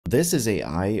This is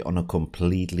AI on a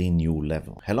completely new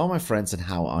level. Hello my friends, and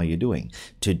how are you doing?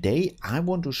 Today I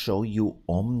want to show you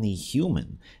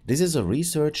OmniHuman. This is a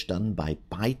research done by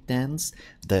ByteDance,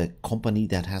 the company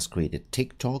that has created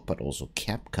TikTok but also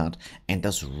CapCut and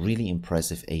does really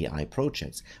impressive AI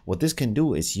projects. What this can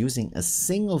do is using a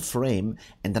single frame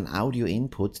and an audio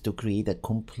input to create a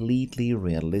completely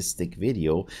realistic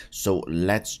video. So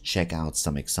let's check out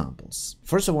some examples.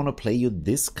 First I want to play you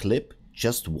this clip,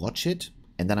 just watch it.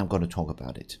 And then I'm going to talk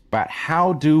about it. But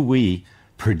how do we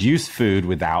produce food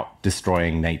without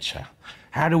destroying nature?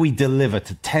 How do we deliver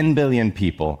to 10 billion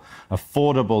people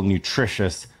affordable,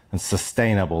 nutritious, and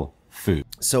sustainable food?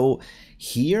 So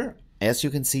here, as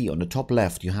you can see on the top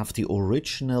left, you have the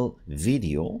original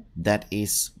video that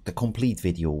is the complete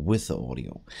video with the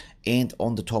audio. And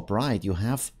on the top right, you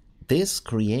have this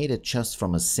created just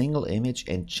from a single image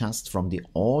and just from the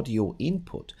audio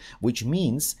input, which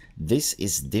means this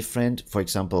is different. For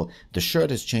example, the shirt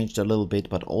has changed a little bit,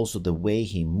 but also the way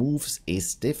he moves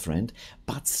is different,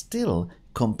 but still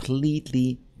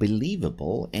completely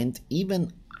believable. And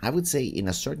even I would say in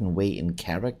a certain way in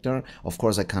character. Of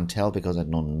course, I can't tell because I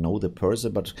don't know the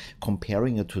person, but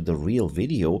comparing it to the real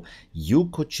video, you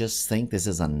could just think this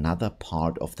is another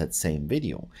part of that same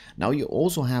video. Now you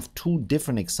also have two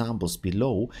different examples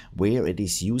below where it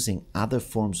is using other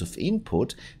forms of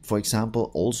input. For example,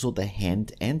 also the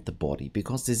hand and the body,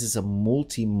 because this is a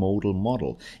multimodal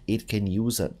model. It can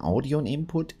use an audio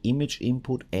input, image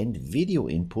input, and video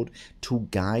input to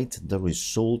guide the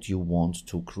result you want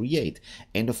to create.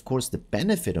 And of course, the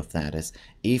benefit of that is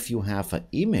if you have an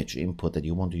image input that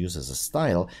you want to use as a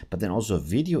style, but then also a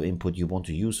video input you want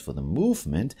to use for the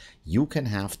movement, you can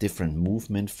have different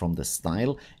movement from the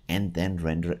style and then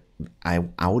render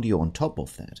audio on top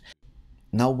of that.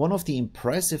 Now, one of the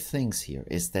impressive things here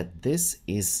is that this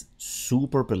is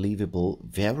super believable,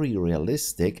 very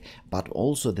realistic, but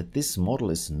also that this model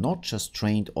is not just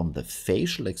trained on the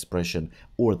facial expression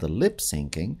or the lip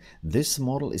syncing. This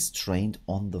model is trained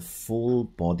on the full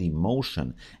body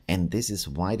motion. And this is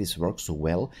why this works so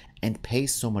well and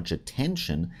pays so much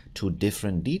attention to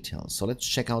different details. So let's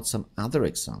check out some other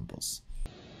examples.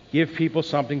 Give people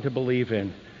something to believe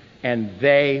in, and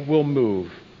they will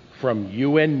move from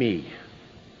you and me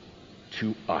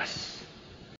to us.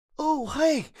 哦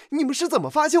嘿，你们是怎么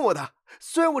发现我的？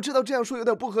虽然我知道这样说有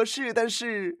点不合适，但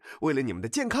是为了你们的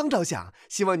健康着想，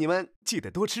希望你们记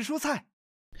得多吃蔬菜。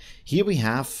 Here we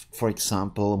have, for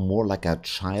example, more like a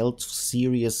child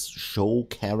serious show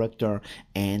character,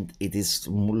 and it is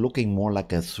looking more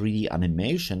like a 3D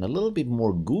animation, a little bit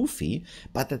more goofy,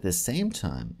 but at the same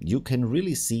time, you can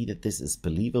really see that this is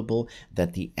believable,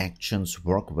 that the actions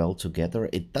work well together.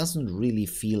 It doesn't really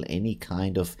feel any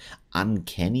kind of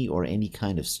uncanny or any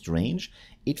kind of strange.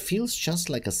 It feels just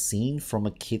like a scene from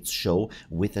a kid's show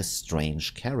with a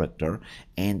strange character.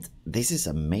 And this is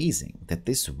amazing that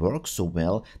this works so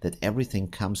well, that everything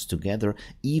comes together,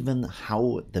 even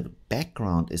how the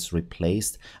background is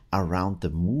replaced around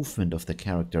the movement of the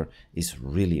character is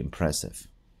really impressive.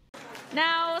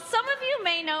 Now, some of you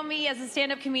may know me as a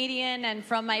stand-up comedian and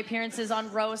from my appearances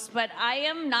on Roast, but I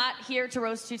am not here to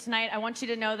roast you tonight. I want you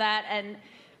to know that. And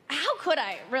how could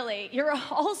I, really? You're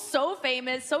all so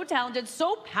famous, so talented,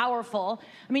 so powerful.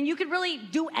 I mean, you could really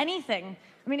do anything.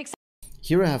 I mean,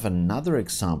 here I have another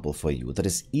example for you that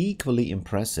is equally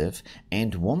impressive.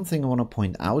 And one thing I want to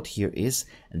point out here is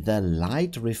the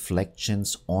light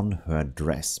reflections on her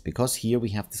dress. Because here we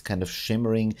have this kind of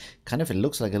shimmering, kind of, it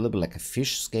looks like a little bit like a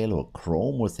fish scale or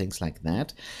chrome or things like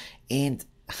that. And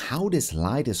how this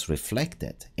light is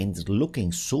reflected and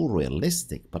looking so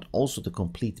realistic, but also the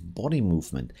complete body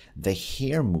movement, the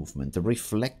hair movement, the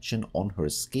reflection on her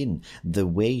skin, the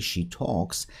way she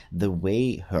talks, the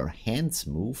way her hands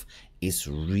move is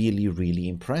really, really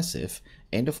impressive.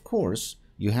 And of course,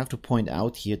 you have to point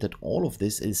out here that all of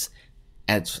this is,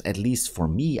 at least for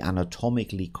me,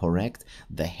 anatomically correct.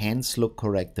 The hands look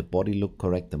correct, the body look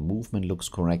correct, the movement looks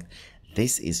correct.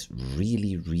 This is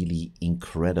really, really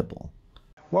incredible.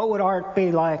 What would art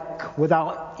be like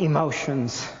without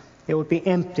emotions? It would be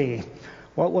empty.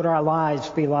 What would our lives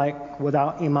be like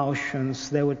without emotions?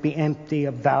 They would be empty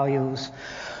of values.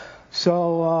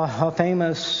 So a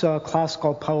famous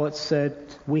classical poet said,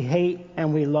 "We hate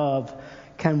and we love.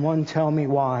 Can one tell me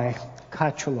why?"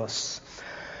 Catullus.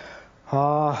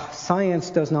 Science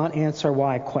does not answer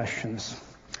why questions.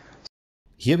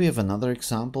 Here we have another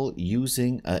example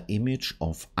using an image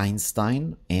of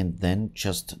Einstein and then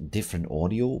just different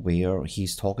audio where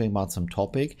he's talking about some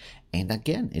topic. And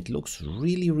again, it looks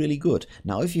really, really good.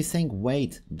 Now, if you think,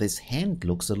 wait, this hand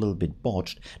looks a little bit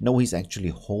botched. No, he's actually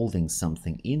holding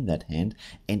something in that hand.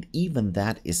 And even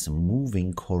that is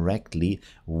moving correctly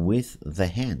with the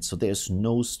hand. So there's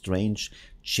no strange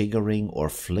jiggering or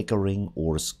flickering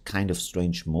or kind of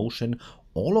strange motion.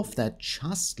 All of that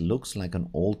just looks like an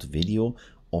old video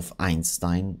of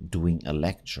Einstein doing a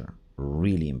lecture.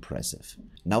 Really impressive.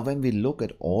 Now, when we look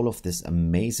at all of this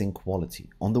amazing quality,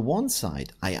 on the one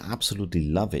side, I absolutely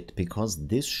love it because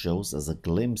this shows us a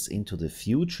glimpse into the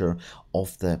future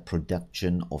of the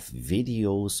production of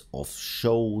videos, of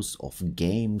shows, of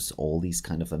games, all these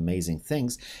kind of amazing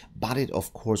things. But it,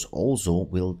 of course, also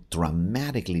will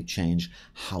dramatically change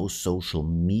how social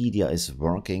media is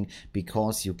working,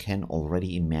 because you can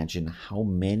already imagine how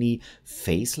many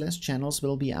faceless channels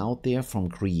will be out there from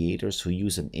creators who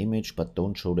use an image but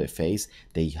don't show their face.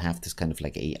 They have this kind of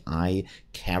like AI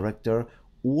character,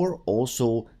 or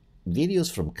also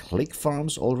videos from click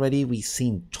farms. Already we've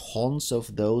seen tons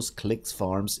of those. Click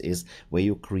farms is where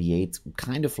you create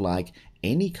kind of like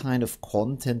any kind of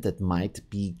content that might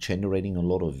be generating a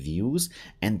lot of views,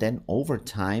 and then over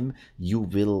time you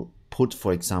will put,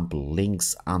 for example,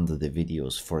 links under the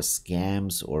videos for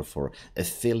scams or for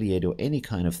affiliate or any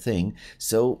kind of thing.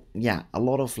 So yeah, a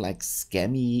lot of like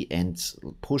scammy and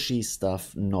pushy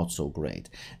stuff, not so great.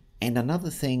 And another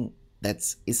thing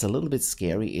that is a little bit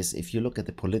scary is if you look at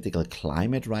the political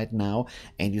climate right now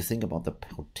and you think about the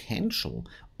potential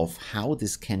of how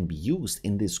this can be used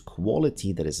in this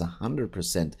quality that is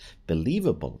 100%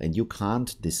 believable, and you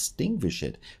can't distinguish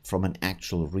it from an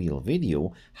actual real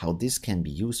video, how this can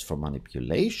be used for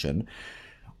manipulation,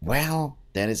 well,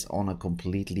 that is on a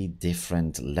completely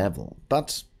different level.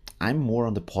 But I'm more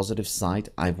on the positive side.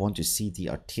 I want to see the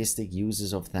artistic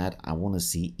uses of that. I want to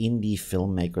see indie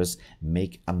filmmakers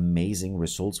make amazing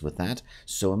results with that.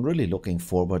 So I'm really looking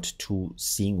forward to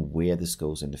seeing where this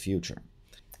goes in the future.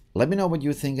 Let me know what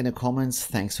you think in the comments.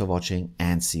 Thanks for watching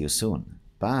and see you soon.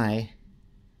 Bye.